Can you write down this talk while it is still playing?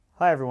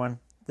Hi everyone,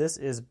 this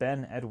is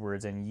Ben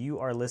Edwards and you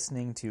are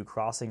listening to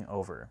Crossing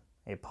Over,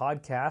 a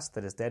podcast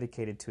that is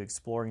dedicated to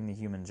exploring the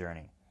human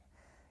journey.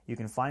 You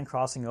can find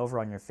Crossing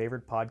Over on your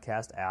favorite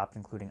podcast app,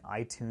 including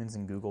iTunes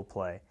and Google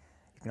Play.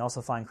 You can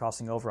also find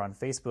Crossing Over on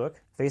Facebook,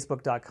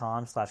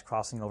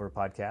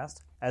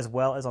 facebook.com/crossingoverpodcast, as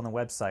well as on the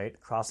website,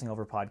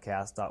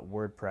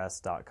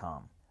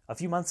 crossingoverpodcast.wordpress.com. A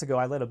few months ago,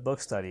 I led a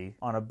book study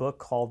on a book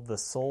called The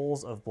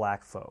Souls of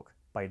Black Folk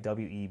by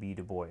W.E.B.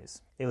 Du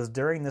Bois. It was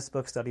during this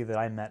book study that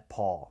I met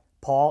Paul.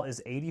 Paul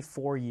is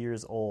 84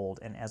 years old,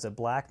 and as a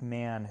black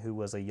man who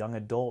was a young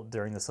adult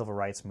during the Civil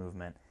Rights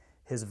Movement,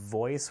 his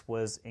voice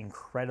was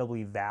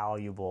incredibly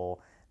valuable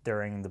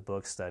during the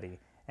book study,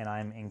 and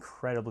I'm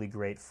incredibly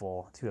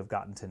grateful to have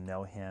gotten to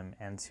know him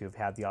and to have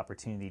had the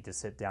opportunity to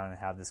sit down and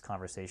have this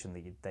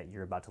conversation that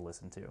you're about to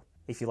listen to.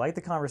 If you like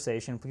the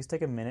conversation, please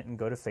take a minute and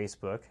go to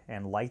Facebook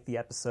and like the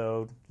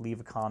episode, leave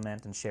a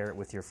comment, and share it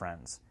with your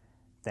friends.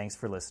 Thanks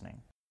for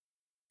listening.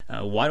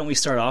 Why don't we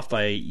start off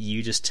by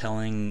you just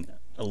telling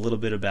a little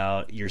bit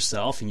about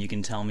yourself, and you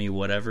can tell me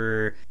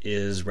whatever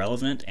is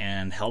relevant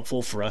and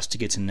helpful for us to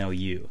get to know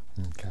you.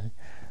 Okay.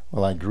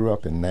 Well, I grew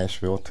up in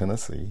Nashville,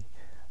 Tennessee.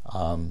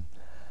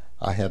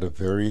 I had a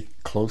very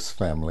close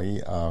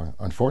family.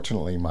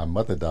 Unfortunately, my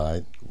mother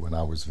died when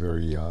I was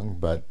very young,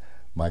 but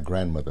my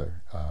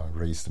grandmother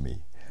raised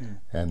me.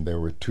 And there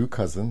were two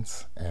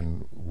cousins,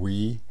 and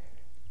we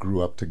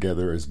grew up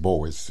together as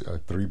boys,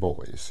 three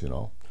boys, you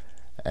know.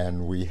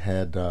 And we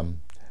had,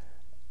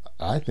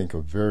 I think,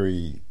 a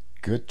very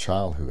good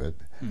childhood.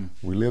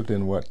 We lived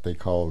in what they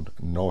called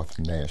North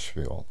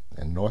Nashville.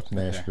 And North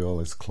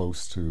Nashville is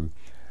close to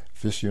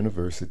Fisk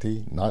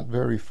University, not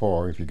very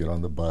far if you get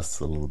on the bus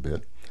a little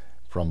bit,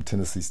 from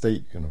Tennessee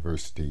State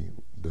University,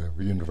 the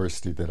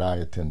university that I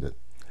attended.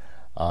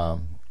 I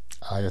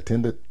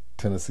attended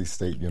Tennessee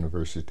State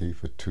University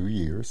for 2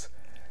 years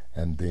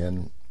and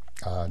then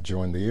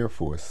joined the Air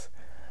Force.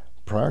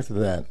 Prior to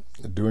that,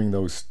 during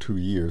those 2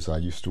 years, I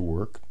used to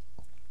work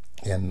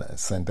in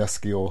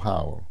Sandusky,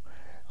 Ohio,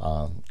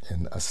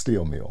 in a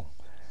steel mill.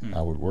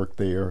 I would work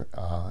there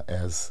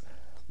as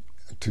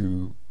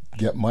to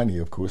get money,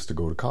 of course, to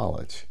go to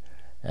college.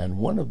 And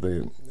one of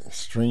the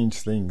strange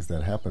things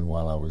that happened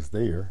while I was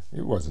there,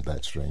 it wasn't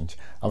that strange.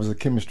 I was a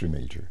chemistry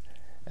major,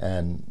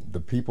 and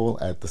the people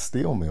at the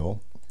steel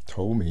mill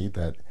told me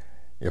that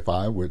if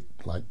I would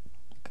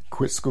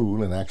quit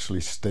school and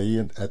actually stay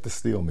at the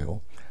steel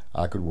mill,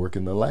 I could work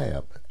in the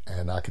lab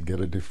and I could get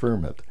a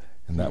deferment,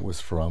 and that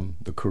was from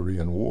the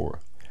Korean War.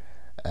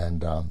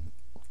 And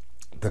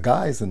the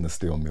guys in the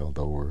steel mill,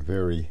 though, were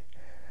very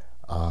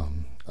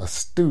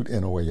astute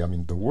in a way. I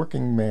mean, the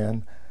working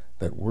man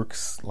that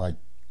works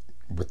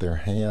with their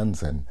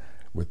hands and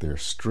with their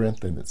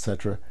strength and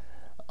etc.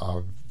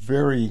 are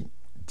very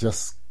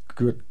just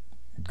good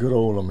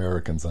old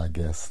Americans, I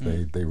guess.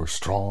 They were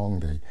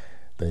strong.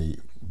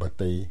 But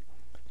they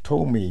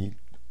told me,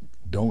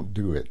 don't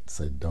do it.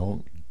 Said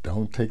don't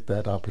take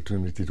that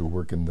opportunity to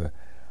work in the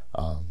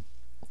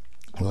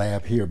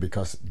lab here,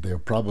 because they'll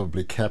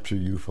probably capture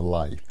you for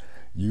life.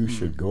 You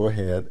should go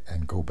ahead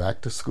and go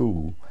back to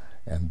school,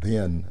 and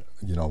then,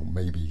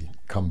 maybe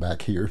come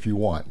back here if you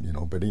want,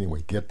 But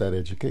anyway, get that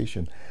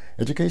education.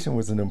 Education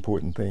was an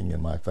important thing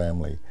in my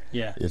family.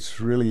 Yeah. It's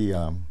really,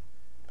 I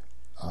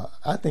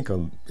think,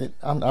 I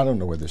don't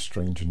know whether it's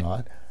strange or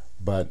not,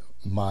 but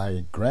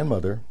my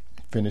grandmother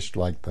finished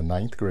the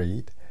 9th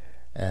grade,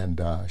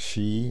 and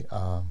she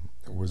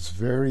was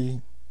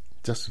very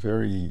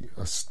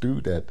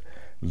astute at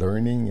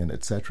learning and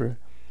etc.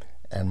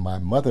 And my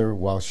mother,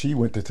 while she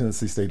went to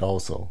Tennessee State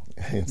also,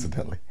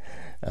 incidentally,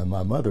 and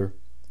my mother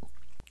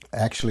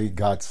actually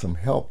got some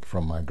help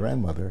from my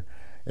grandmother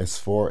as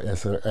far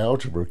as her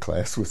algebra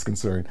class was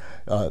concerned.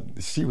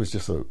 She was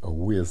just a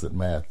whiz at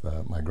math.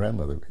 My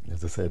grandmother,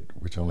 as I said,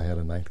 which only had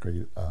a 9th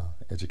grade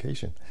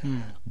education,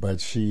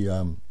 but she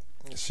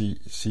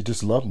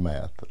just loved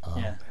math.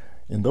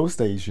 In those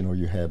days,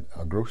 you had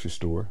a grocery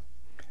store,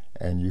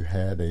 and you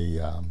had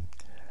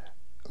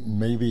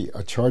maybe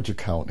a charge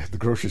account at the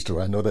grocery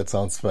store. I know that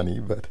sounds funny,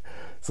 but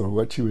so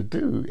what you would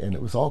do, and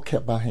it was all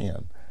kept by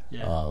hand.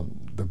 Yeah.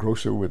 The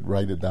grocer would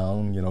write it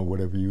down,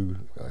 whatever you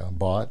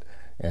bought,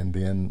 and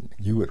then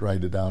you would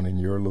write it down in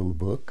your little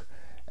book,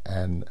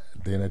 and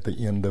then at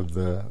the end of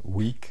the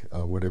week,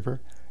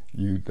 whatever,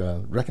 you'd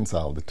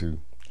reconcile the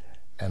two.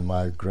 And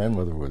my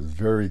grandmother was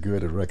very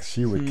good at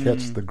she would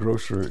catch the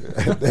grocer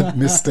at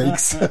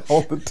mistakes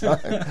all the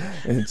time,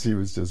 and she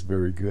was just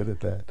very good at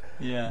that.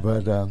 Yeah.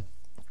 But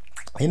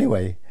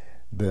anyway,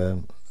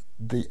 the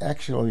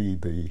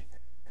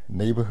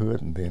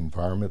neighborhood and the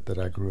environment that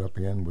I grew up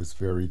in was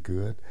very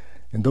good.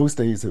 In those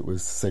days, it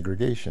was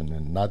segregation,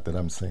 and not that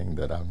I'm saying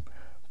that I'm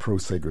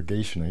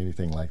pro-segregation or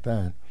anything like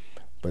that,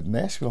 but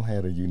Nashville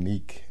had a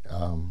unique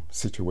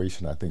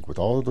situation, I think, with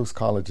all of those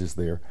colleges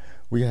there.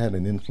 We had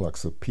an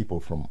influx of people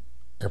from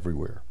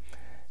everywhere.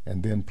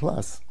 And then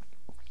plus,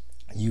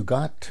 you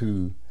got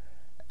to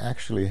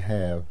actually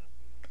have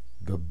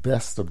the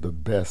best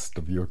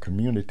of your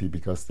community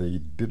because they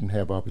didn't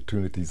have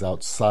opportunities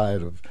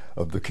outside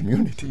of the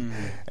community.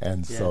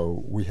 And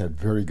so we had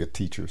very good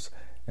teachers,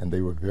 and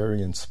they were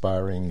very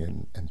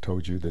inspiring and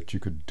told you that you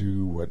could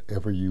do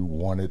whatever you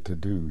wanted to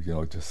do,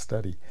 just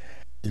study.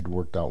 It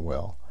worked out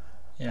well.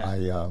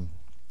 Yeah.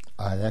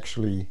 I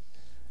actually,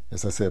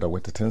 as I said, I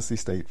went to Tennessee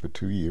State for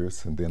 2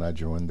 years, and then I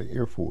joined the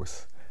Air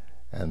Force.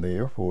 And the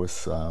Air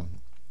Force,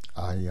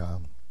 I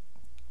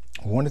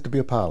wanted to be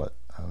a pilot.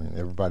 I mean,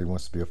 everybody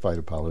wants to be a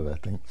fighter pilot, I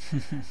think.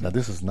 Now,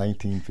 this was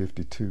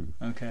 1952.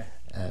 Okay.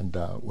 And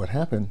what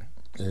happened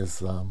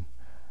is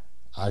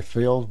I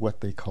failed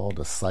what they called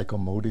a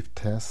psychomotive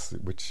test,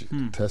 which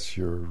tests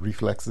your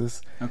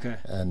reflexes. Okay.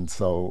 And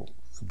so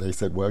they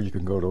said, well, you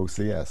can go to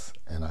OCS.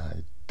 And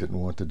I didn't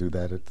want to do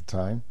that at the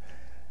time.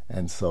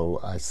 And so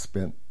I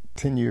spent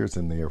 10 years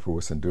in the Air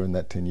Force, and during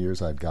that 10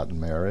 years I'd gotten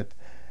married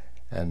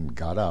and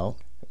got out.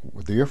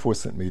 The Air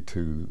Force sent me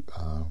to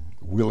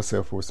Willis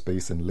Air Force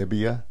Base in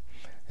Libya,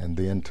 and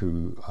then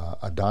to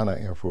Adana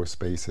Air Force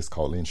Base, it's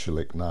called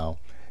Incirlik now,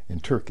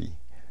 in Turkey.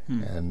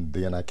 And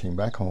then I came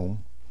back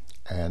home,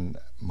 and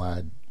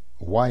my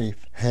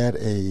wife had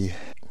a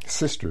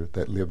sister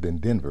that lived in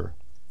Denver.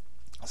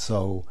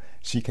 So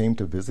she came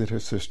to visit her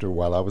sister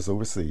while I was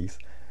overseas,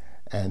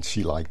 and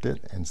she liked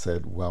it and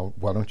said, well,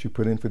 why don't you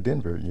put in for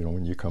Denver,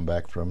 when you come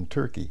back from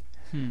Turkey?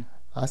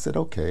 I said,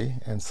 okay.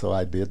 And so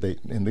I did.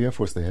 In the Air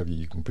Force, they have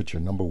you can put your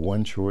number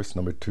 1 choice,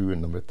 number 2,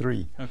 and number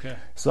 3. Okay.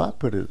 So I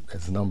put it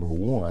as number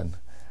 1.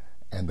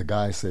 And the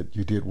guy said,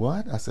 you did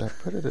what? I said, I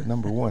put it at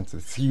number 1.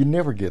 So you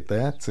never get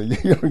that. So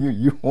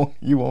you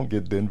won't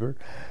get Denver.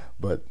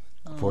 But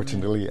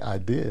fortunately, I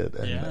did.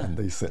 And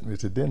they sent me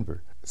to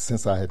Denver.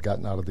 Since I had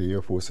gotten out of the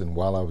Air Force and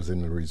while I was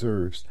in the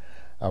reserves,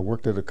 I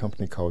worked at a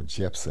company called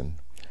Jepson.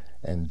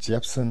 And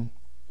Jepson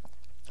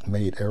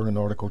made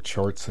aeronautical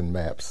charts and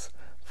maps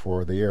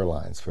for the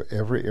airlines, for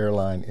every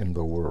airline in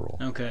the world.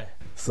 Okay.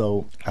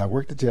 So I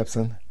worked at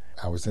Jepson.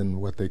 I was in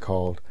what they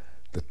called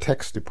the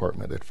text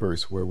department at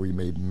first, where we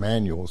made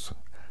manuals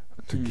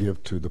to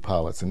give to the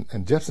pilots.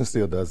 And Jepson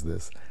still does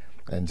this.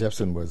 And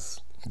Jepson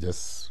was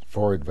just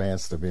far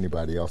advanced of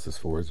anybody else as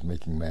far as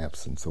making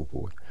maps and so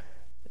forth.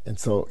 And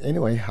so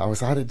anyway, I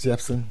was out at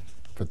Jepson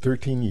for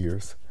 13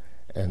 years.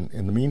 And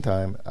in the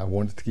meantime, I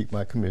wanted to keep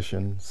my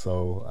commission,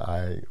 so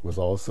I was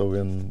also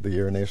in the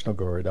Air National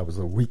Guard. I was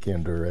a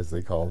weekender, as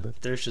they called it.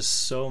 There's just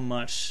so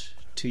much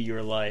to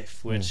your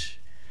life, which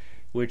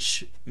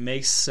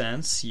makes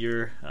sense.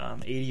 You're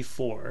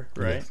 84,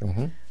 right? Yes.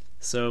 Mm-hmm.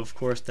 So, of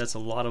course, that's a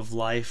lot of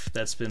life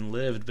that's been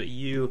lived, but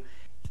you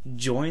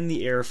joined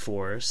the Air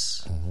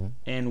Force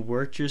and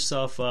worked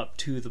yourself up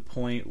to the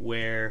point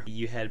where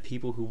you had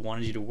people who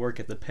wanted you to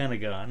work at the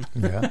Pentagon.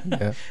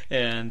 Yeah.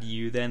 And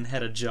you then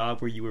had a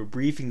job where you were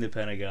briefing the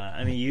Pentagon.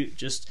 I mean, you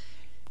just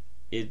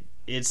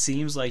it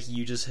seems like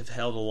you just have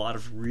held a lot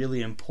of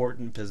really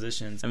important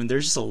positions. I mean,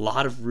 there's just a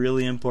lot of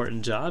really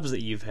important jobs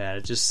that you've had.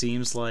 It just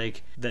seems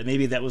like that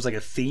maybe that was like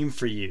a theme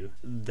for you,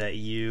 that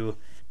you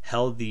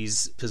held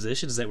these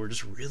positions that were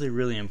just really,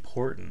 really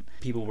important.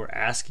 People were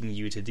asking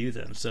you to do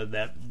them. So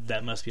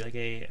that must be like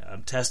a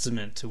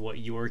testament to what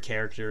your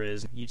character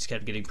is. You just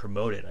kept getting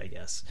promoted, I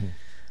guess,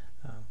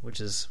 which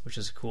is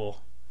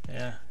cool.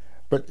 Yeah.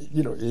 But,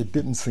 it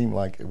didn't seem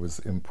like it was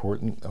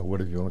important, or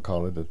whatever you want to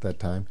call it at that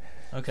time.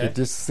 Okay. It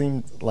just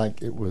seemed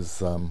like it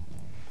was,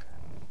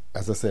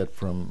 as I said,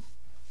 from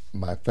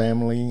my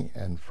family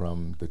and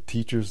from the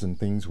teachers and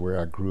things where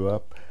I grew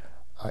up,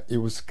 it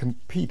was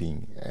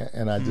competing,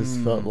 and I just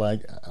felt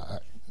like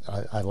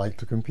I like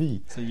to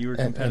compete. So you were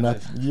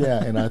competitive.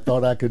 And I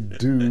thought I could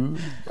do,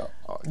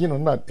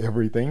 not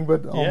everything,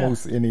 but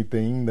almost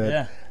anything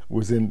that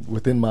was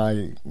within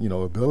my,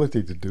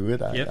 ability to do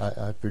it.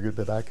 I figured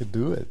that I could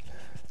do it,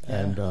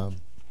 and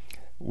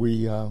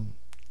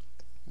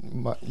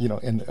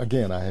and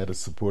again, I had a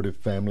supportive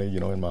family,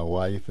 and my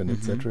wife and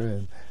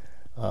etc.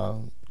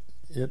 And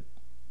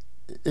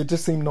it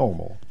just seemed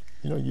normal.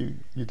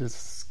 You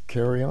just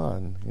carry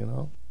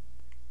on,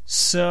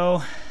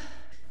 So,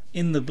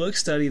 in the book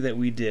study that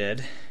we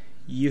did,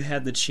 you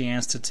had the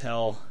chance to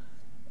tell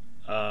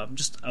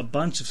just a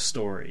bunch of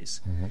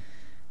stories.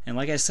 And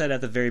like I said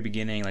at the very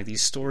beginning, like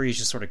these stories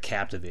just sort of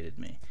captivated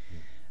me.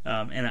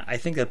 And I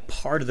think that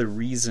part of the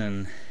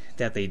reason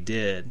that they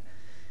did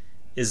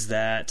is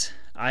that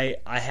I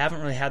haven't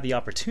really had the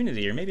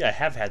opportunity, or maybe I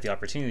have had the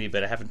opportunity,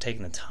 but I haven't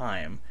taken the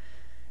time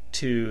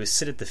to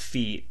sit at the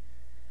feet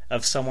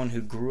of someone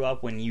who grew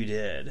up when you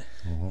did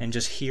and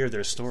just hear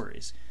their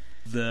stories.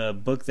 The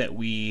book that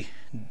we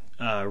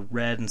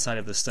read inside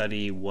of the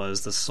study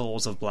was The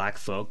Souls of Black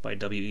Folk by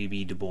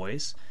W.E.B. Du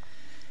Bois.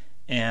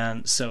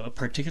 And so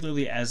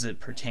particularly as it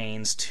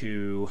pertains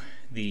to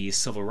the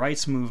civil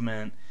rights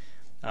movement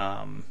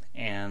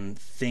and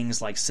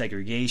things like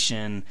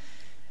segregation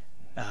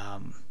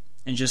and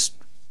just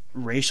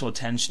racial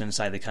tension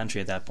inside the country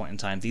at that point in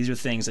time, these are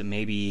things that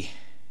maybe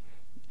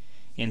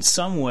in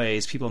some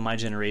ways people in my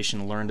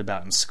generation learned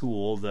about in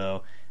school,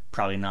 though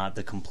probably not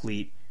the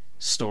complete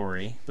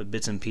story, but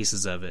bits and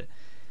pieces of it.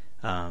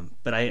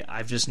 But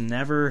I've just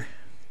never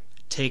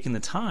taken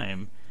the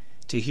time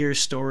to hear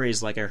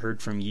stories like I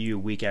heard from you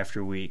week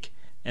after week.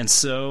 And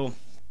so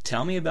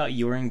tell me about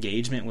your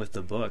engagement with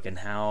the book and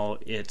how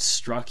it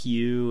struck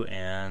you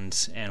and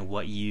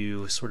what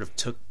you sort of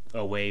took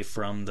away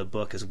from the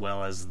book, as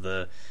well as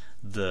the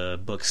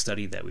book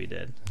study that we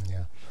did.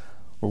 Yeah.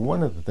 Well,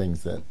 one of the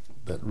things that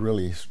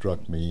really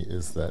struck me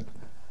is that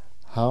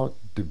how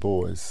Du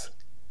Bois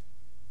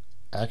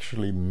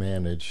actually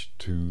managed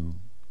to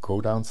go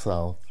down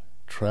south,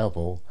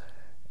 travel,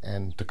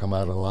 and to come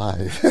out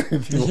alive,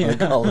 if you want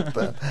to call it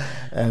that.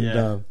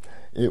 And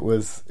it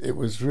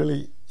was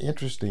really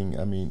interesting.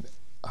 I mean,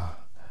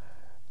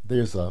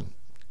 there's a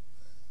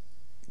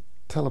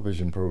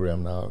television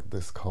program now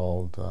that's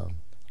called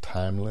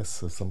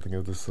Timeless or something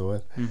of the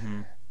sort.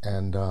 Mm-hmm.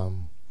 And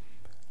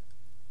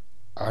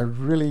I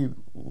really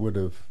would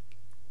have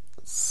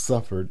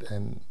suffered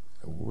and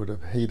would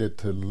have hated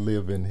to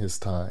live in his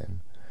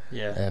time.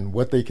 Yeah. And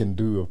what they can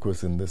do, of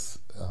course, in this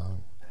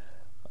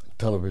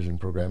television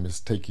program is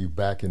take you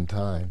back in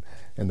time.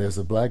 And there's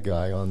a black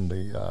guy on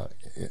the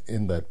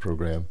in that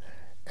program,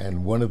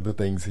 and one of the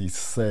things he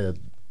said,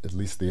 at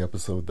least the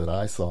episode that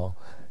I saw,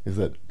 is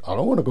that I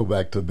don't want to go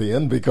back to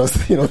then because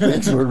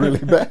things were really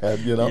bad,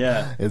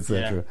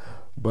 etc. Yeah.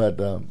 But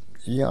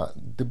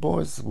Du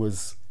Bois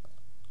was,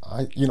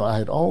 I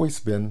had always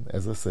been,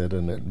 as I said,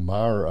 an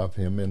admirer of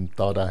him and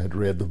thought I had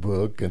read the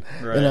book and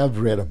I've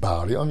read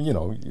about it. I mean,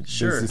 there's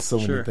just so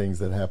many things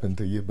that happen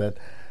to you. But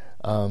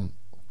I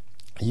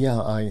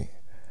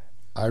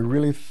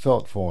really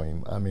felt for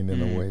him. I mean,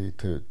 in a way,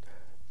 to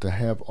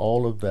have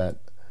all of that,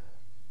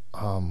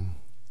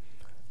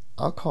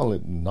 I'll call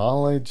it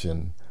knowledge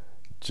and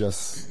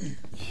just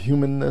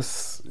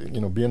humanness,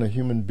 being a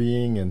human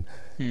being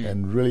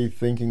and really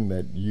thinking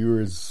that you're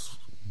as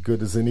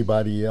good as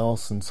anybody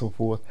else and so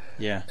forth.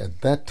 Yeah.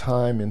 At that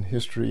time in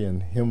history,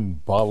 and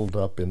him bottled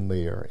up in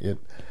there,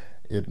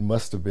 it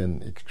must have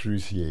been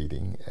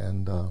excruciating.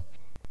 And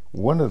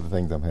one of the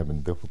things I'm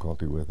having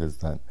difficulty with is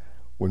that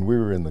when we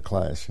were in the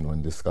class,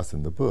 and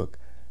discussing the book,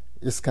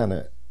 it's kind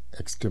of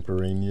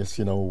extemporaneous,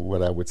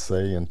 what I would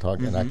say and talk,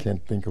 and I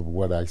can't think of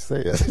what I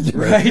said.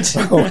 Right.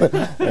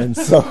 and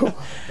so,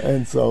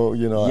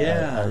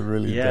 I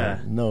really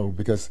don't know,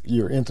 because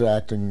you're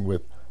interacting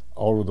with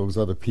all of those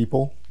other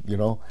people,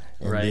 and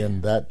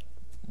then that,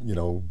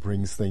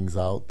 brings things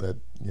out that,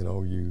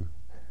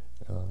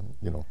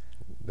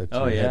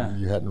 that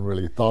you hadn't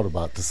really thought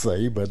about to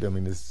say, but I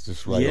mean, it's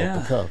just right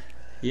off the cuff.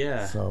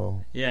 Yeah.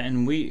 So. Yeah,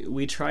 and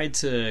we tried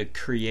to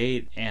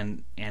create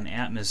an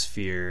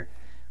atmosphere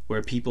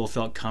where people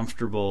felt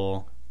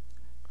comfortable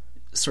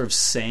sort of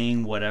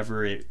saying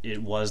whatever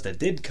it was that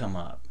did come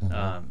up.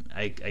 Mm-hmm.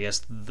 I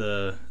guess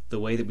the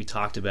way that we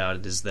talked about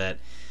it is that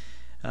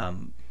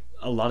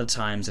a lot of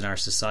times in our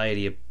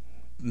society,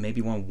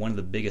 maybe one of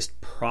the biggest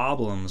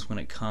problems when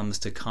it comes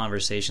to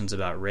conversations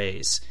about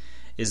race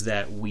is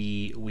that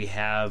we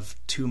have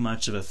too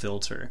much of a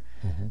filter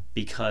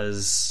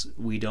because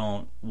we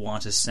don't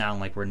want to sound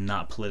like we're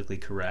not politically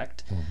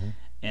correct. Mm-hmm.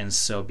 And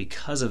so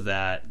because of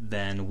that,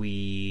 then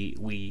we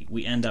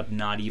end up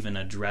not even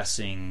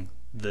addressing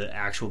the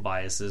actual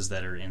biases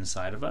that are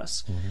inside of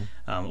us,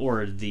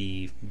 or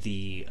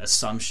the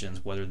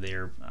assumptions, whether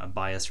they're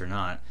biased or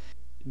not,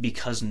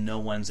 because no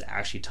one's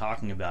actually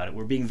talking about it.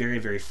 We're being very,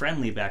 very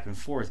friendly back and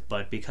forth,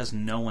 but because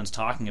no one's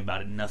talking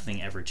about it,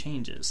 nothing ever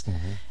changes.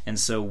 Mm-hmm. And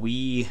so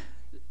we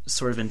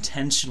sort of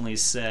intentionally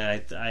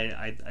said,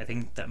 I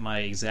think that my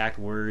exact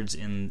words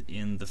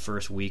in the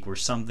first week were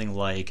something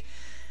like,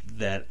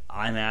 that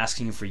I'm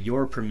asking for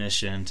your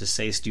permission to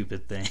say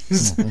stupid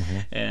things,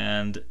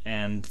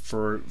 and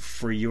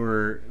for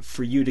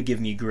you to give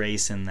me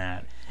grace in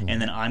that,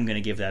 and then I'm going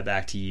to give that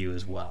back to you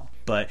as well.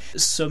 But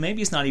so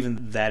maybe it's not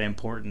even that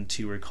important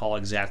to recall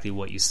exactly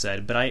what you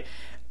said, but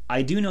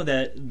I do know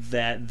that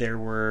there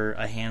were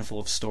a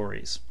handful of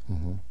stories,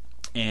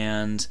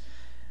 and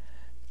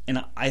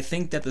I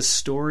think that the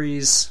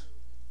stories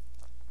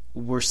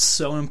were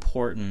so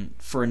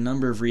important for a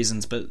number of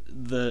reasons, but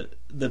the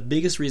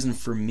biggest reason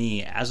for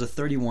me as a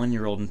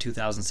 31-year-old in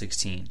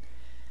 2016,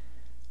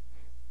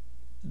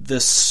 the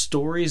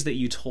stories that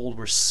you told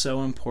were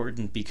so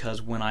important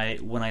because when I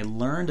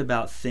learned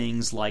about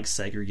things like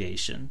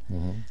segregation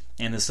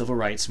and the civil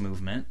rights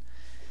movement,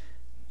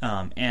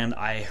 and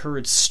I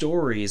heard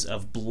stories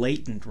of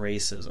blatant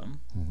racism,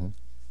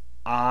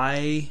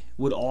 I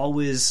would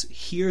always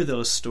hear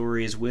those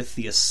stories with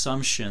the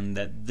assumption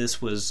that this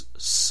was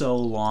so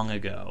long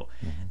ago,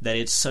 that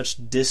it's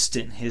such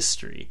distant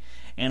history.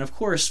 And of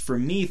course, for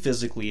me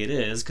physically it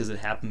is, because it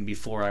happened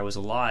before I was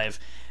alive,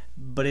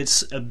 but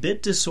it's a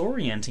bit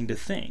disorienting to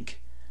think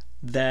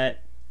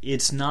that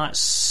it's not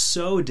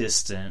so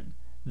distant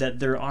that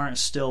there aren't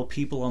still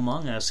people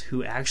among us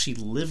who actually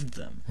lived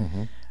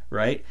them.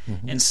 Right?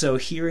 And so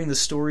hearing the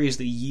stories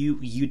that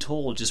you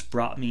told just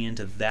brought me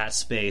into that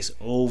space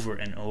over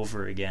and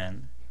over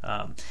again.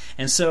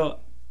 And so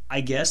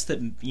I guess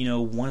that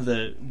one of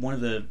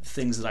the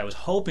things that I was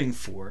hoping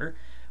for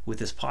with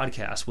this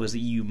podcast was that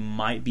you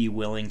might be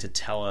willing to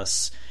tell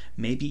us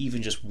maybe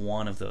even just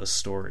one of those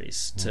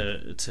stories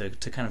to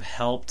kind of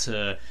help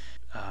to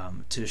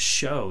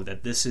show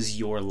that this is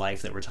your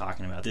life that we're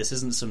talking about. This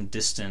isn't some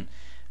distant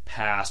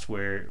past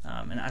where,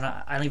 and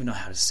I don't even know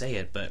how to say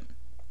it, but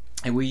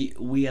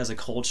we as a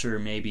culture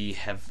maybe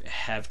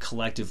have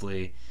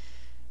collectively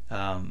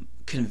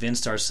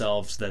convinced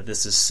ourselves that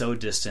this is so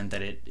distant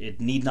that it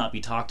need not be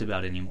talked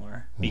about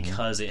anymore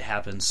because it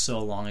happened so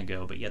long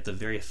ago. But yet the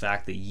very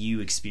fact that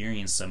you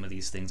experienced some of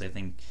these things, I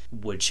think,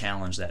 would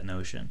challenge that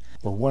notion.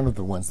 Well, one of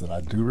the ones that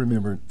I do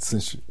remember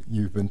since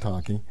you've been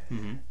talking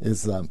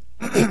is,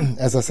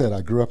 as I said,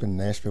 I grew up in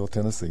Nashville,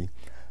 Tennessee,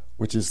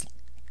 which is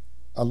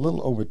a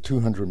little over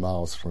 200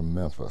 miles from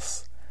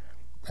Memphis.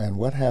 And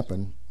what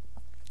happened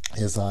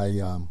is I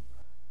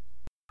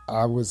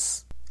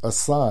was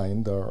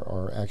assigned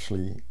or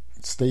actually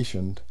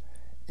stationed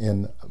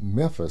in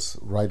Memphis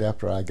right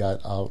after I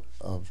got out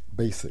of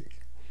basic.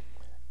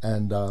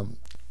 And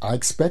I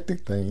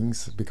expected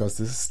things, because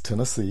this is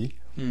Tennessee,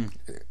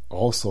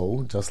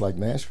 also, just like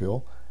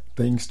Nashville,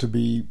 things to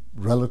be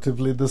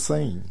relatively the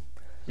same.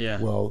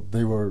 Yeah. Well,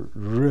 they were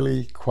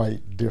really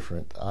quite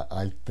different.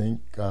 I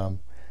think,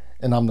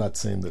 and I'm not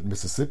saying that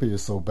Mississippi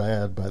is so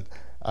bad, but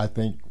I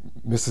think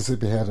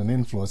Mississippi had an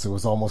influence. It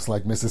was almost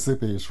like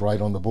Mississippi is right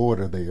on the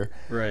border there.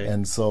 Right.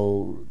 And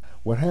so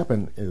what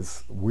happened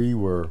is we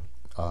were,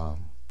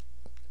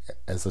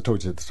 as I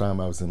told you at the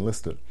time, I was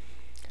enlisted,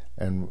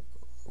 and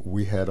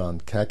we had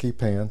on khaki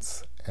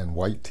pants and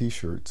white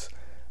T-shirts.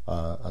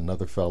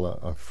 Another fella,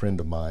 a friend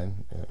of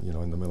mine,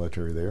 in the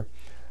military there.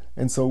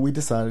 And so we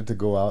decided to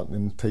go out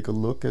and take a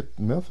look at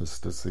Memphis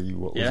to see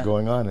what was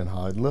going on and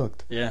how it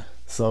looked. Yeah.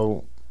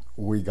 So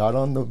we got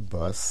on the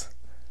bus,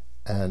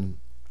 and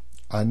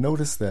I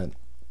noticed that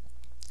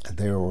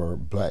there were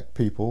black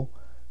people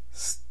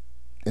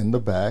in the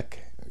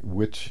back,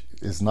 which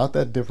is not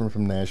that different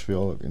from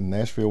Nashville. In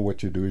Nashville,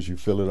 what you do is you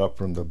fill it up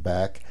from the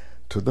back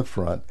to the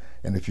front,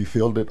 and if you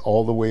filled it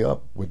all the way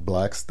up with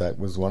blacks, that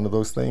was one of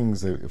those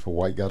things. If a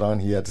white got on,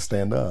 he had to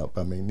stand up.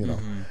 I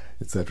mean,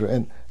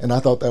 etc. And I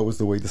thought that was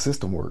the way the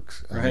system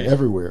works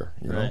everywhere,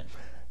 know.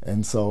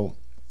 And so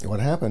what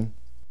happened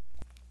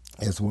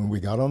is when we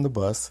got on the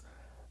bus,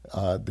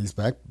 these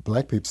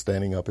black people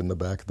standing up in the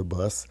back of the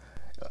bus,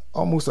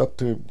 almost up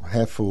to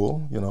half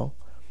full,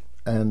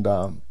 and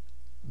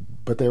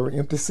but there were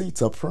empty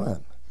seats up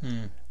front.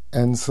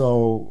 And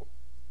so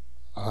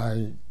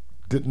I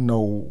didn't know,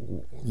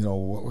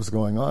 what was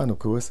going on, of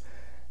course,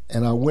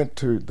 and I went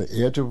to the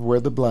edge of where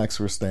the blacks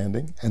were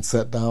standing and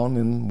sat down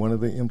in one of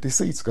the empty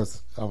seats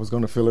because I was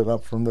going to fill it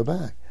up from the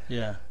back.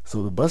 Yeah.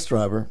 So the bus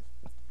driver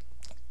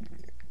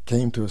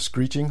came to a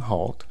screeching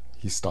halt.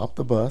 He stopped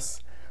the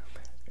bus.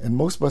 And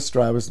most bus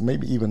drivers,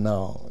 maybe even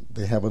now,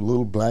 they have a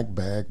little black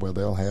bag where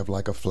they'll have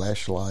like a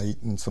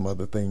flashlight and some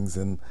other things,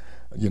 and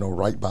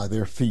right by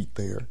their feet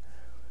there.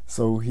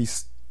 So he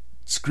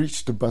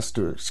screeched the bus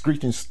to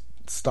screeching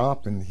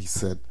stop, and he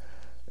said,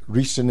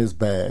 reached in his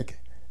bag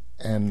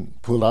and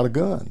pulled out a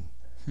gun.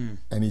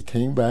 And he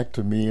came back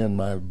to me and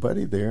my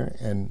buddy there,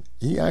 and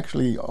he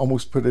actually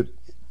almost put it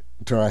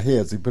to our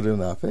heads. He put it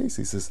in our face.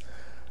 He says,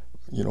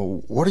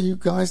 what are you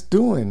guys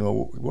doing?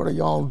 Or what are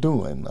y'all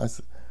doing? I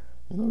said,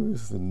 he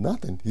said,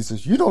 nothing. He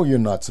says, you're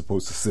not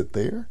supposed to sit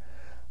there.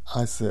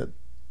 I said,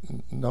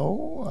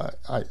 no,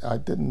 I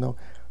didn't know.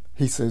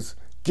 He says,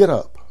 get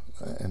up.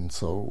 And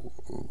so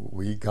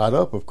we got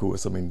up, of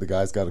course. I mean, the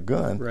guy's got a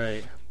gun.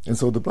 Right. And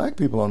so the black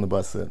people on the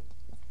bus said,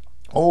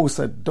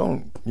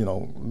 don't,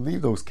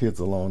 leave those kids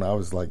alone. I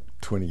was like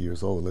 20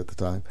 years old at the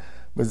time.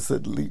 But he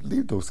said,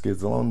 leave those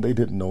kids alone. They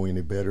didn't know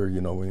any better,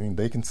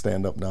 they can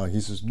stand up now.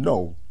 He says,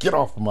 no, get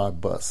off of my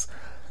bus.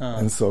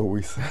 And so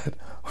we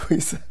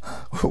said,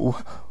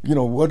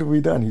 what have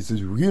we done? He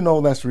says,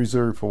 that's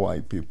reserved for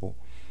white people.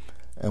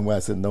 And I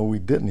said, no, we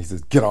didn't. He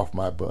says, get off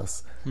my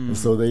bus. And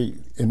so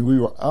we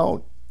were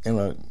out in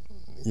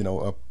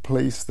a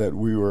place that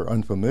we were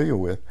unfamiliar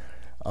with.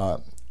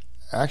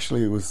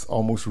 Actually, it was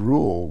almost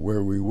rural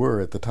where we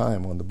were at the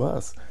time on the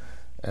bus.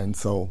 And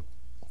so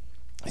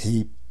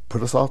he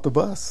put us off the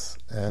bus,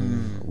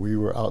 and we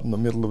were out in the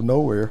middle of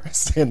nowhere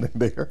standing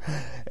there.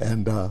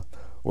 And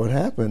what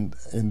happened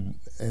in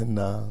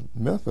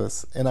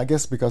Memphis, and I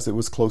guess because it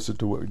was closer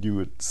to what you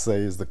would say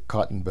is the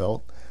cotton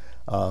belt,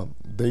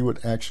 they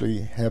would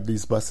actually have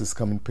these buses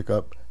come and pick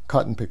up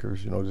cotton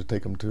pickers, to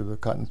take them to the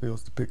cotton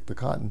fields to pick the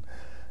cotton.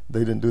 They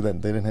didn't do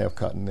that. They didn't have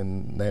cotton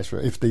in Nashville.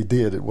 If they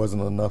did, it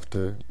wasn't enough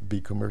to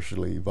be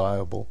commercially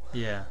viable.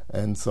 Yeah.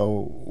 And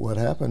so what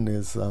happened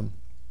is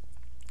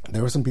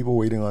there were some people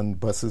waiting on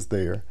buses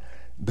there.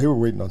 They were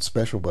waiting on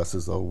special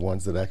buses, though,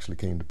 ones that actually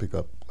came to pick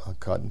up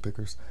cotton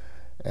pickers.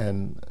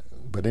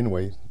 But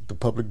anyway, the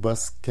public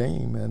bus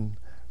came, and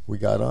we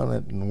got on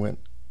it and went,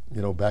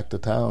 back to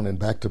town and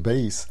back to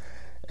base.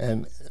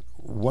 And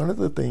one of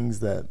the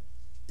things that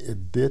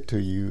it did to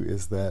you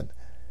is that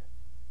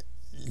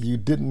you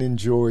didn't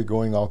enjoy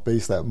going off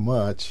base that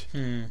much,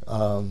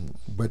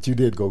 but you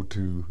did go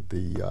to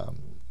the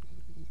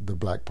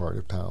black part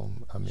of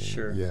town. I mean,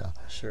 sure, yeah,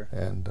 sure.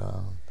 And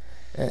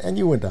And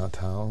you went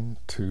downtown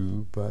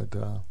too, but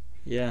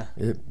Yeah.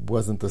 it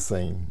wasn't the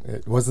same.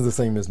 It wasn't the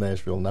same as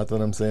Nashville. Not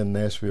that I'm saying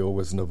Nashville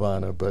was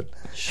Nirvana, but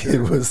Sure.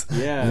 it was.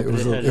 Yeah, it but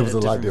was. had It was a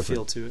lot different different.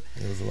 feel to it.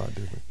 It was a lot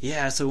different.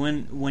 Yeah. So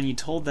when you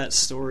told that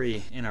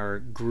story in our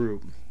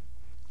group,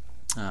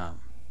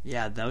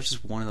 yeah, that was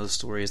just one of those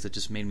stories that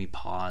just made me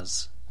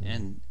pause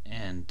and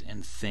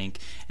think.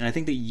 And I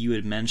think that you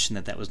had mentioned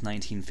that was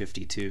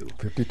 1952.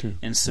 52.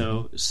 And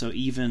so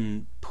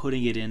even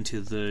putting it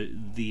into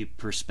the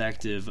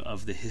perspective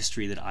of the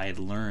history that I had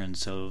learned.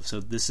 So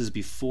this is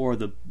before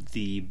the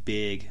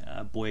big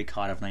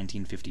boycott of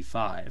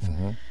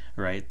 1955,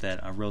 right? That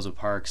Rosa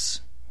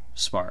Parks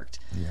sparked.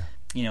 Yeah.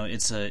 You know,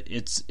 it's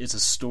a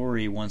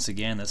story once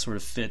again that sort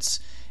of fits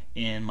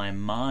in my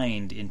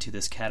mind into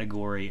this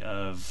category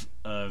of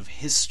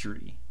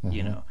history.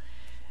 You know,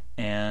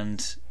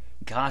 and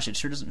gosh, it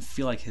sure doesn't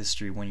feel like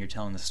history when you're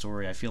telling the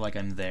story. I feel like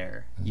I'm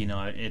there. You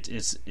know,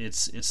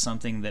 it's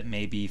something that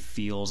maybe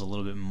feels a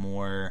little bit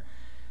more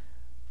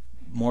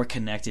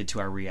connected to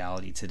our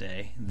reality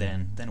today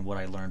than what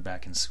I learned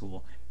back in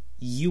school.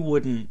 You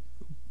wouldn't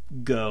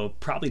go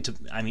probably to,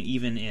 I mean,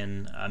 even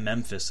in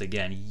Memphis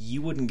again,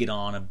 you wouldn't get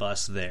on a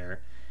bus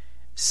there,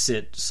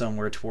 sit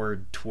somewhere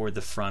toward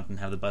the front and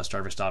have the bus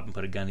driver stop and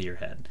put a gun to your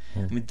head.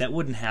 I mean, that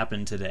wouldn't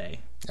happen today.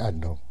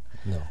 No.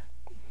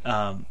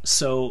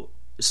 So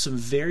some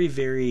very,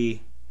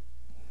 very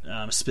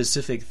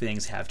specific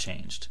things have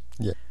changed.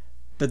 Yeah.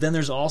 But then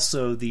there's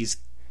also these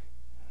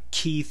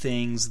key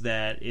things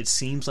that it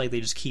seems like they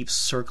just keep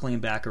circling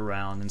back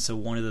around. And so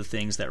one of the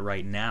things that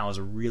right now is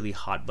a really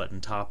hot button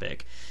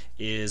topic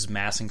is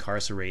mass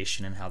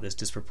incarceration and how this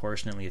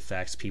disproportionately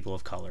affects people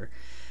of color.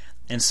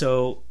 And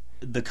so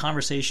the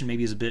conversation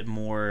maybe is a bit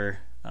more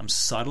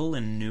subtle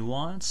and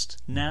nuanced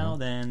now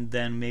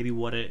than maybe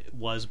what it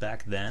was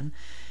back then.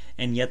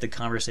 And yet the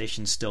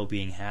conversation's still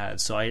being had.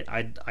 So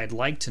I'd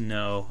like to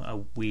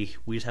know, we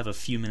have a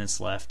few minutes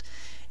left,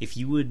 if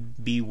you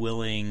would be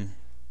willing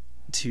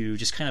to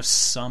just kind of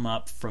sum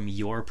up from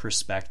your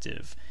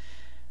perspective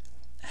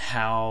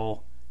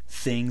how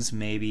things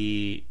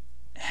maybe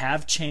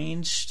have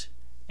changed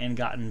and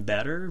gotten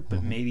better,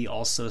 but maybe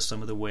also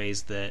some of the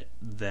ways that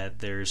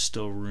there's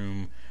still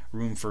room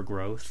for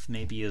growth,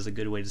 maybe is a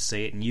good way to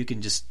say it, and you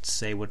can just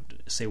say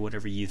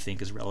whatever you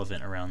think is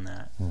relevant around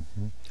that.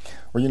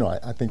 Well, you know,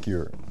 I think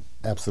you're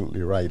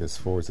absolutely right as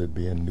far as it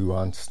being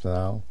nuanced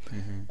now.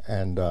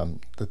 And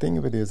the thing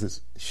of it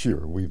is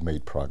sure, we've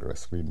made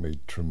progress. We've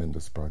made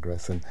tremendous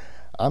progress. And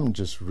I'm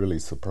just really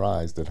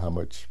surprised at how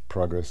much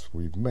progress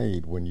we've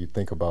made when you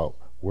think about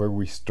where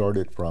we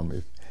started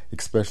from,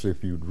 especially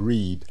if you'd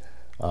read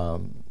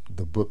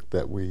the book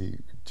that we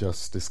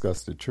just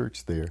discussed at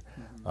church there.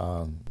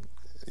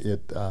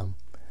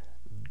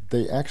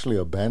 They actually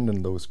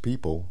abandoned those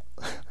people,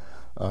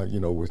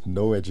 with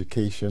no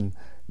education,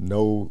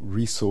 no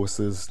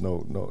resources,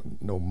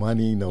 no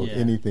money,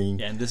 anything.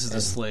 Yeah, and this is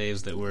the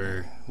slaves that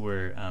were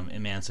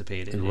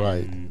emancipated in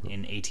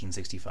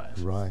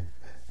 1865. Right,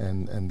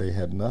 and they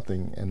had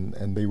nothing,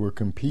 and they were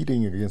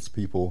competing against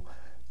people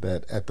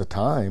that at the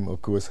time,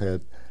 of course,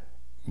 had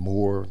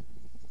more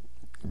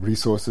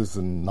resources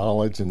and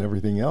knowledge and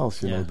everything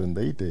else, than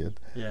they did.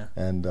 Yeah.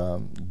 And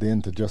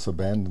then to just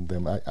abandon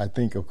them, I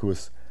think, of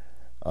course,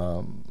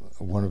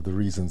 one of the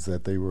reasons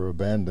that they were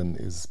abandoned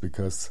is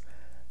because,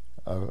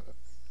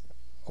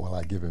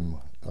 I give him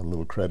a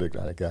little credit.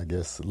 I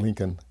guess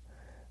Lincoln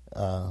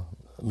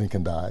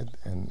died,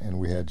 and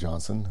we had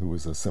Johnson, who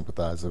was a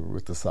sympathizer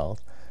with the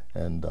South,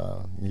 and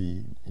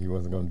he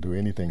wasn't going to do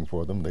anything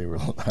for them. They were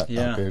left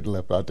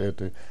out there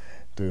to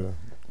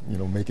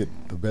make it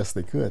the best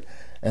they could.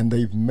 And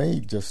they've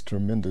made just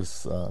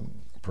tremendous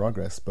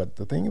progress. But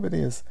the thing of it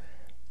is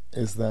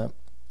that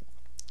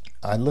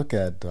I look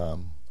at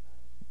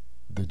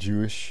the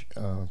Jewish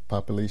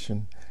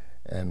population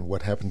and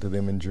what happened to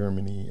them in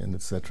Germany and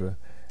etc.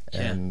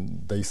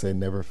 And they say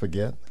never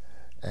forget.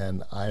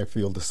 And I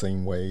feel the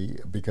same way,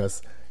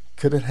 because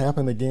could it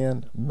happen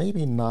again?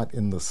 Maybe not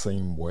in the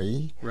same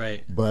way.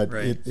 Right. But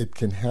it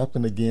can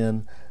happen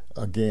again,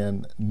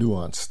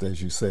 nuanced,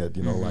 as you said,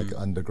 like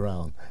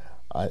underground.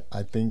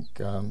 I think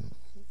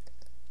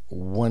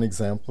one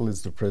example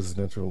is the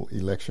presidential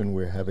election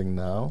we're having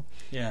now.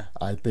 Yeah.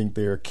 I think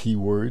there are key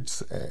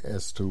words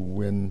as to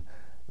when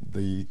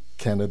the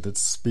candidates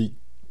speak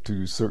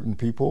to certain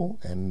people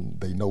and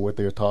they know what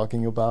they're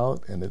talking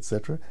about and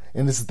etc.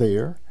 And it's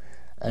there.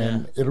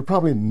 And it'll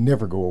probably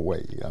never go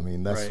away. I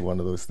mean, that's one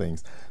of those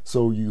things.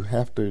 So you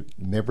have to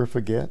never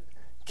forget,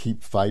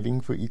 keep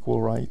fighting for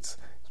equal rights,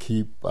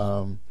 keep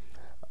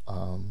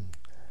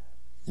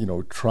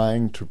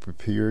trying to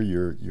prepare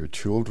your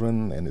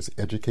children and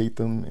educate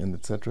them and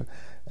etc.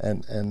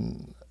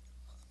 And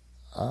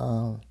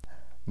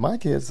my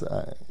kids,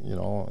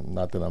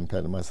 not that I'm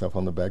patting myself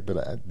on the back,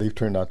 but they've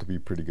turned out to be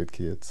pretty good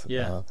kids.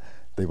 Yeah.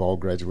 They've all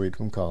graduated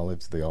from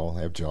college. They all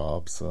have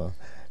jobs.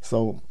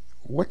 So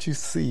what you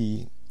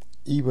see,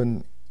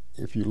 even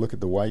if you look at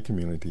the white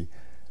community,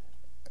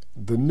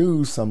 the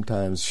news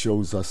sometimes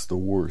shows us the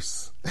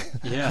worst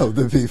Yeah. of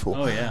the people.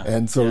 Oh, yeah.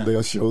 And so Yeah.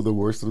 they'll show the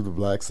worst of the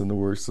blacks and the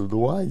worst of the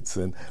whites.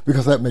 And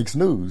because that makes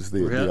news.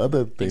 The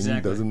other thing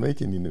Exactly. doesn't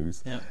make any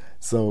news. Yeah.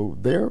 So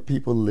there are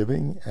people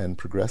living and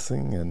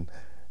progressing and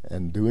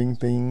doing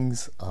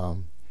things that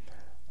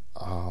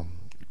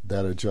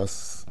are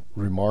just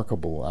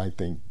remarkable, I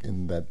think,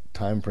 in that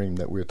time frame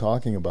that we're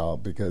talking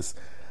about. Because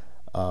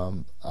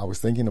I was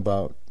thinking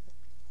about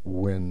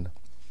when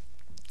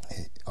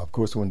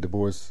Du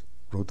Bois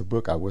wrote the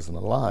book, I wasn't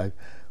alive,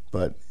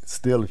 but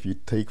still, if you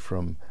take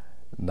from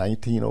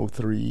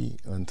 1903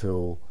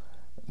 until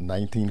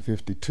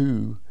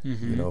 1952,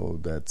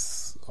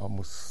 that's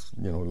almost,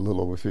 a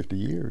little over 50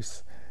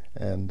 years.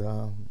 And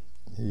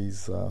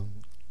he's, a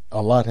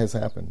lot has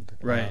happened.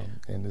 Right.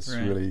 And it's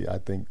Right. really, I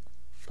think,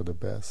 for the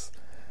best.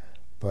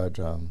 But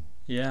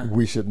Yeah.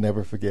 we should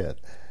never forget.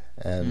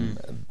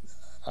 And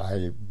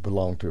I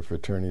belong to a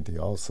fraternity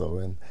also,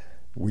 and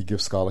we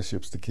give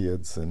scholarships to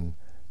kids, and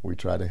we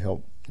try to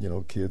help,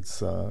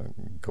 kids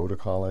go to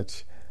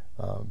college,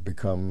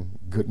 become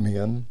good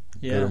men,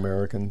 good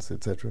Americans,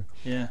 etc.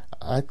 Yeah.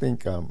 I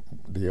think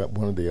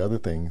one of the other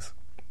things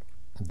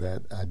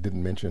that I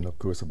didn't mention, of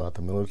course, about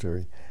the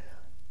military,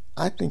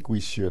 I think we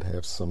should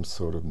have some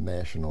sort of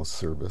national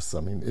service.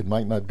 I mean, it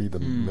might not be the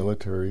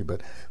military,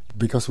 but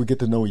because we get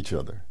to know each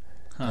other.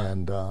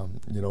 And,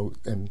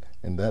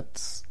 and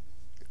that's,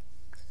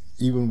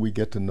 even we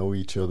get to know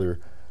each other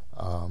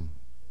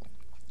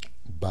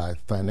by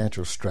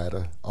financial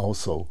strata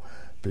also,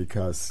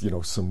 because,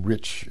 some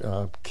rich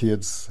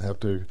kids have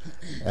to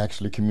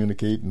actually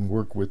communicate and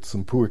work with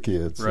some poor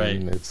kids, Right,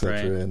 and et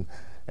cetera. right.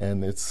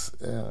 And it's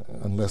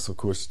unless, of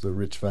course, the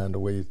rich find a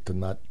way to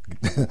not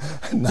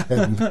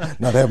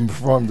have them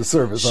perform the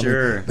service.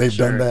 Sure, I mean, they've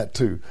done that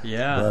too.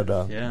 Yeah,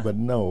 but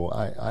no,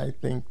 I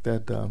think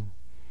that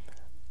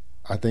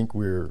I think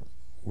we're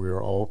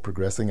all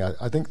progressing.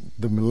 I think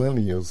the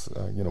millennials,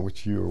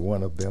 which you are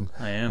one of them.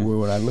 I am.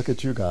 When I look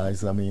at you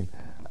guys, I mean,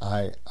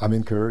 I'm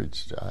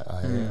encouraged.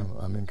 I am.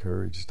 I'm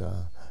encouraged.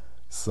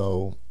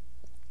 So,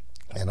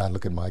 and I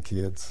look at my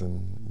kids,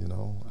 and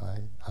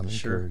I'm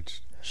Sure.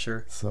 encouraged.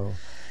 Sure. So,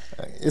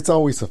 it's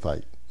always a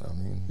fight. I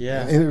mean,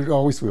 Yeah. and it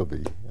always will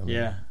be. I mean,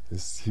 Yeah.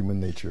 It's human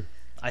nature.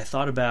 I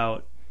thought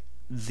about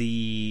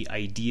the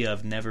idea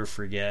of never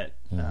forget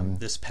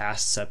this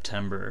past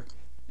September,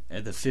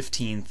 the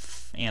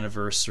 15th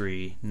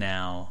anniversary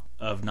now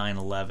of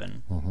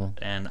 9/11,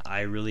 and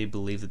I really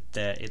believe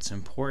that it's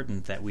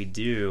important that we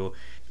do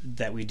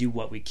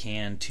what we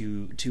can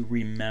to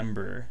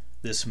remember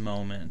this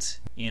moment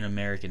in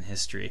American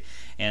history.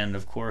 And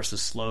of course, the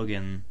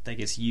slogan that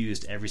gets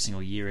used every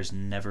single year is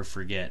 "Never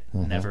forget,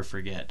 never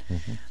forget."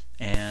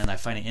 And I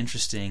find it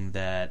interesting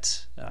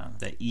that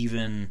that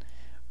even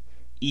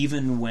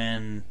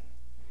when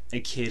a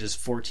kid is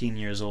 14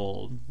 years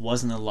old,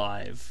 wasn't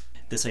alive,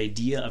 this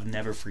idea of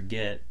never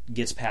forget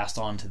gets passed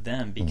on to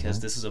them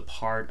because this is a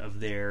part of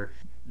their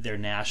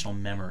national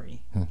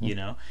memory,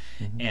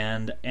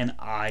 and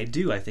I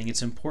think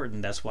it's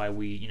important. That's why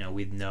we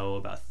know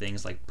about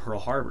things like Pearl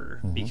Harbor,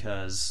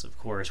 because of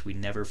course we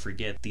never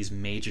forget these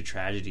major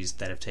tragedies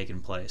that have taken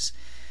place.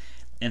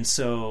 And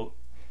so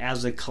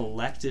as a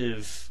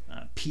collective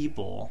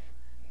people,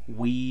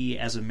 we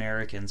as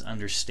Americans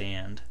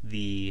understand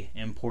the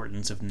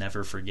importance of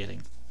never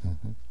forgetting.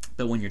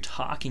 But when you're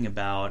talking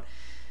about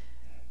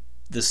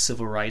the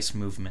civil rights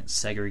movement,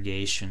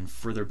 segregation,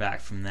 further back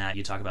from that,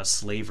 you talk about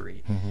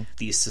slavery,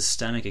 these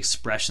systemic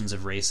expressions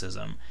of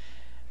racism,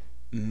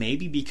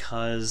 maybe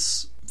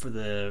because for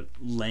the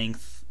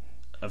length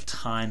of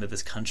time that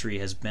this country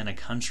has been a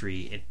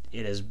country,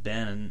 it has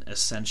been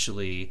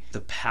essentially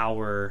the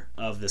power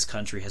of this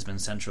country has been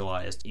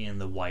centralized in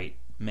the white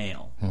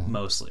male,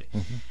 mostly.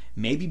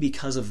 Maybe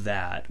because of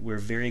that, we're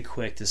very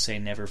quick to say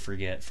never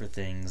forget for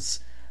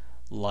things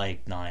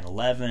like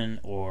 9/11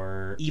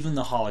 or even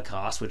the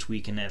Holocaust, which we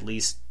can at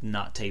least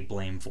not take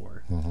blame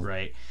for,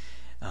 right?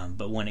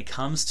 But when it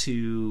comes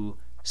to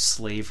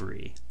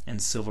slavery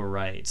and civil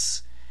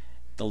rights,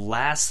 the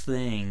last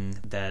thing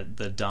that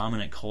the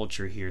dominant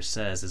culture here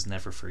says is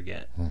never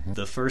forget.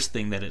 The first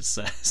thing that it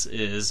says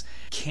is,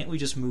 can't we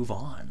just move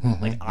on?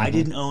 Like, I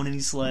didn't own any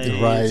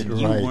slaves,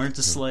 you weren't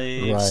a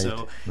slave,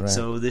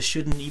 so this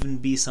shouldn't even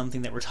be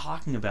something that we're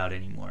talking about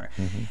anymore.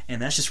 And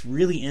that's just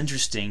really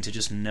interesting to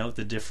just note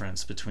the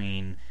difference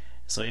between,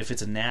 so if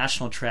it's a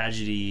national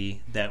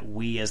tragedy that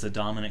we as the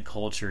dominant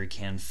culture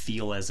can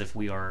feel as if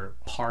we are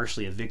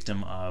partially a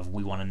victim of,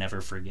 we want to never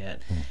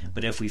forget.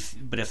 But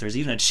if there's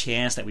even a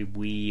chance that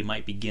we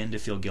might begin to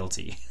feel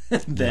guilty,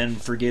 then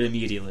forget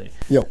immediately.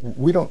 Yeah,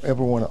 we don't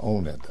ever want to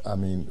own it. I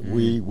mean,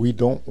 we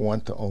don't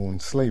want to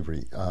own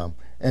slavery.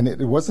 And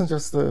it wasn't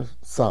just the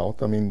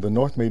South. I mean, the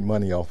North made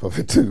money off of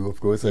it too, of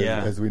course,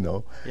 as we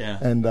know. Yeah.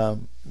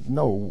 And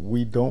no,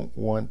 we don't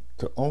want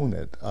to own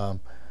it.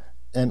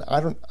 And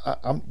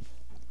I'm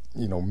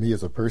me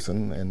as a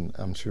person, and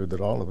I'm sure that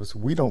all of us,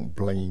 we don't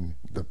blame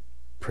the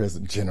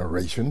present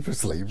generation for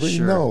slavery.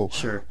 Sure, no.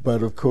 sure.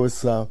 But of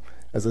course,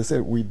 as I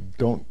said, we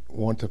don't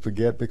want to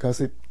forget because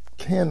it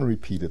can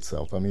repeat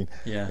itself. I mean,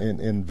 Yeah.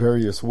 in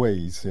various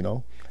ways, you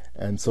know.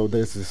 And so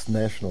there's this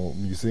National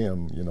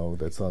Museum, you know,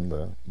 that's on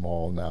the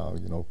mall now,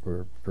 you know,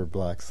 for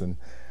blacks. And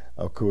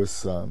of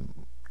course,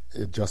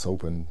 it just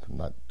opened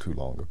not too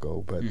long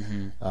ago, but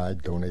I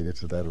donated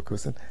to that, of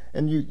course.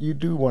 And you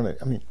do want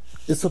to, I mean,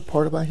 it's a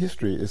part of our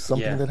history. It's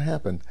something that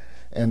happened.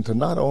 And to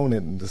not own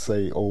it and to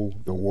say, oh,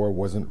 the war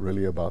wasn't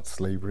really about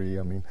slavery.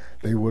 I mean,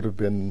 they would have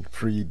been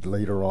freed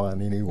later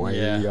on anyway.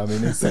 Yeah. I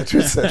mean, et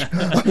cetera, et cetera.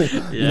 I mean,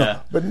 Yeah. you know,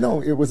 but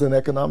no, it was an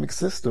economic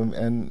system,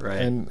 and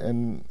Right.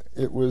 and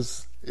it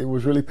was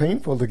really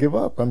painful to give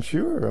up, I'm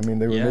sure. I mean,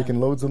 they were making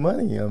loads of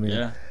money. I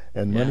mean,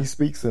 and money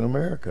speaks in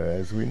America,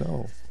 as we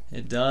know.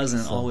 It does,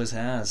 and always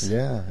has.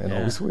 Yeah, and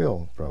always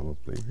will,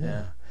 probably.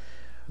 Yeah.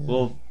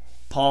 Well,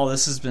 Paul,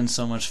 this has been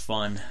so much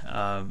fun.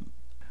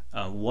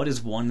 What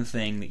is one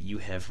thing that you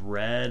have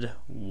read,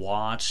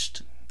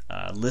 watched,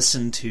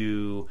 listened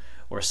to,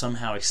 or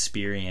somehow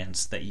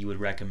experienced that you would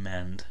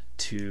recommend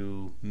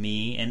to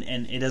me?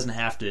 And it doesn't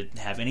have to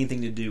have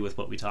anything to do with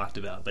what we talked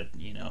about, but,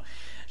 you know,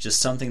 just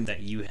something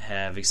that you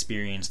have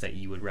experienced that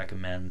you would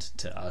recommend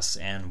to us,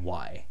 and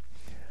why.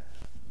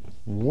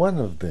 One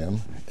of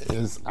them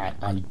is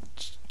I'm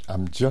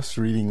just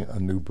reading a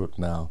new book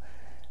now,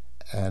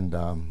 and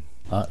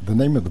the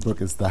name of the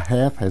book is The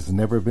Half Has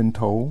Never Been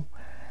Told,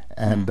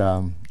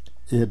 and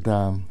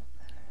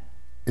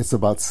it's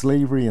about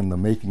slavery and the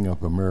making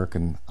of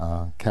American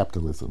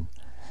capitalism.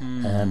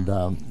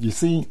 And you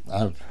see,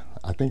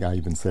 I think I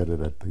even said it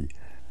at the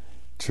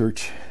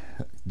church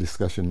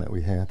discussion that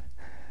we had,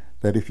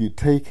 that if you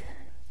take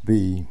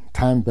the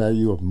time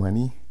value of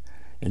money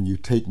and you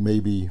take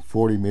maybe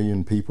 40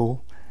 million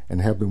people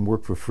and have them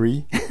work for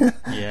free,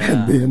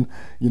 and then,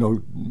 you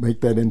know,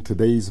 make that in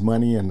today's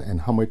money,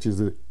 and how much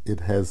is it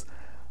has,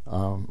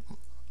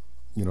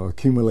 you know,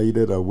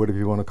 accumulated, or whatever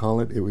you want to call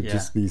it, it would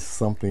just be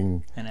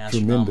something an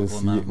tremendous.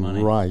 amount of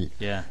money. Right.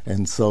 Yeah.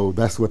 And so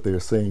that's what they're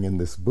saying in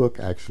this book,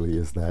 actually,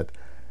 is that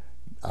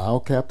our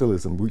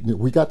capitalism,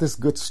 we got this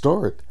good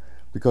start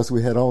because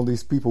we had all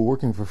these people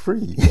working for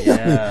free.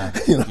 Yeah.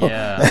 You know?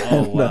 Yeah.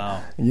 Oh,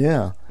 wow.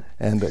 Yeah.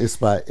 And it's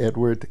by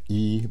Edward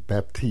E.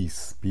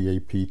 Baptiste,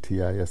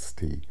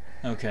 Baptist.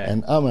 Okay.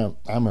 And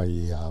I'm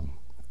a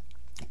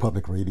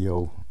public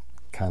radio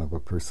kind of a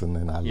person,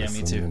 and I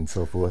listen me too. and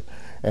so forth.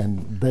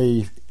 And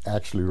they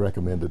actually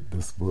recommended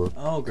this book.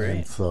 Oh, great.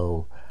 And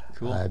so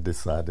Cool. I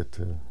decided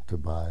to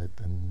buy it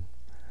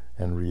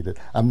and read it.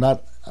 I'm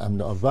about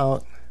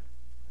a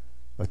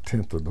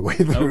tenth of the way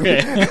through.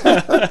 Okay.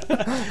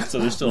 So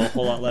there's still a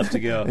whole lot left to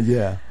go.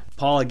 Yeah.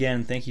 Paul,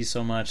 again, thank you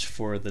so much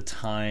for the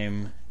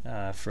time,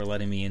 for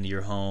letting me into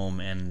your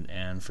home,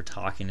 and for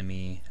talking to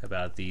me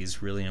about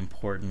these really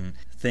important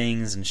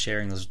things and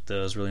sharing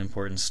those really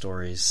important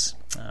stories.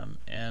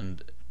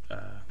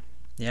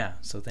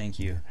 So thank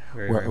you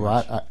very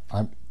much.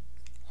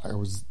 I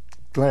was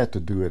glad to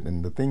do it,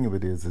 and the thing of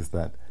it is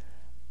that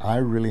I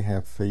really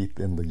have faith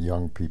in the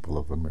young people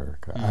of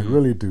America. I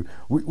really do.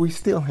 We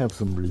still have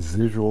some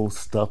residual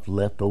stuff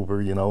left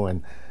over, you know,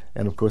 and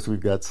of course we've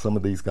got some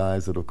of these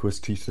guys that of course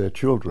teach their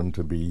children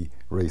to be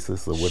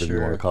racist or whatever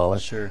you want to call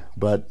it. Sure.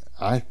 But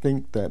I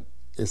think that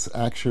it's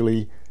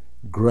actually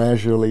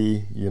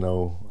gradually, you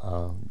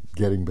know,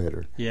 getting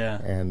better.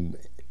 Yeah. And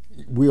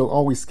we'll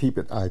always keep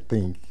it, I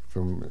think,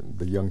 from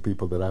the young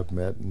people that I've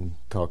met and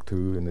talked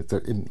to, and it's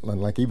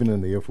like even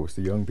in the Air Force,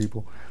 the young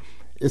people,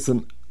 it's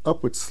an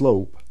upward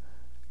slope.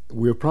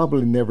 We'll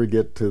probably never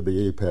get to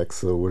the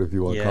apex or whatever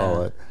you want to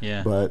call it.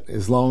 Yeah. But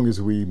as long as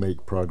we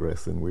make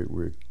progress and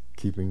we're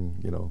keeping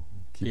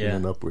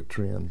an upward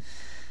trend,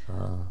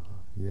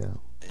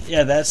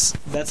 Yeah,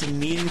 that's a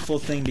meaningful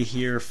thing to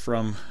hear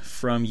from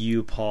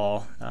you,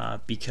 Paul,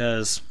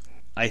 because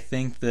I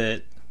think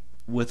that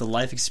with the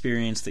life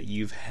experience that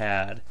you've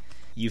had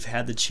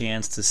the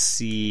chance to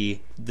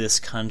see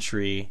this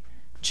country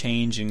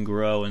change and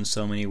grow in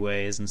so many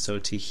ways, and so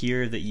to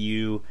hear that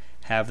you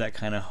have that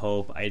kind of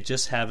hope, I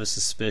just have a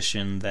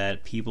suspicion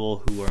that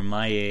people who are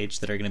my age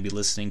that are going to be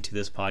listening to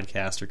this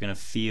podcast are going to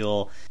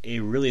feel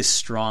a really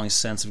strong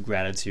sense of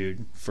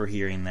gratitude for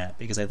hearing that,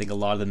 because I think a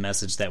lot of the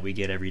message that we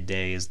get every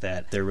day is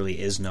that there really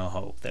is no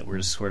hope, that we're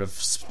just sort of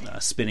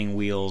spinning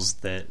wheels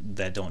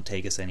that don't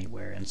take us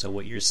anywhere. And so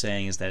what you're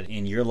saying is that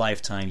in your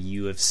lifetime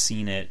you have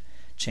seen it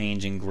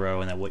change and grow,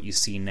 and that what you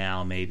see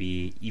now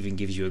maybe even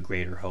gives you a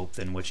greater hope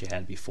than what you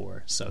had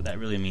before. So that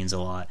really means a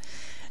lot.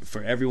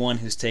 For everyone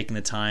who's taken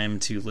the time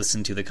to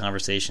listen to the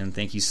conversation,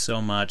 thank you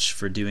so much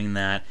for doing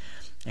that,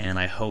 and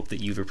I hope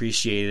that you've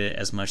appreciated it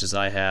as much as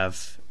I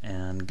have,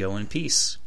 and go in peace.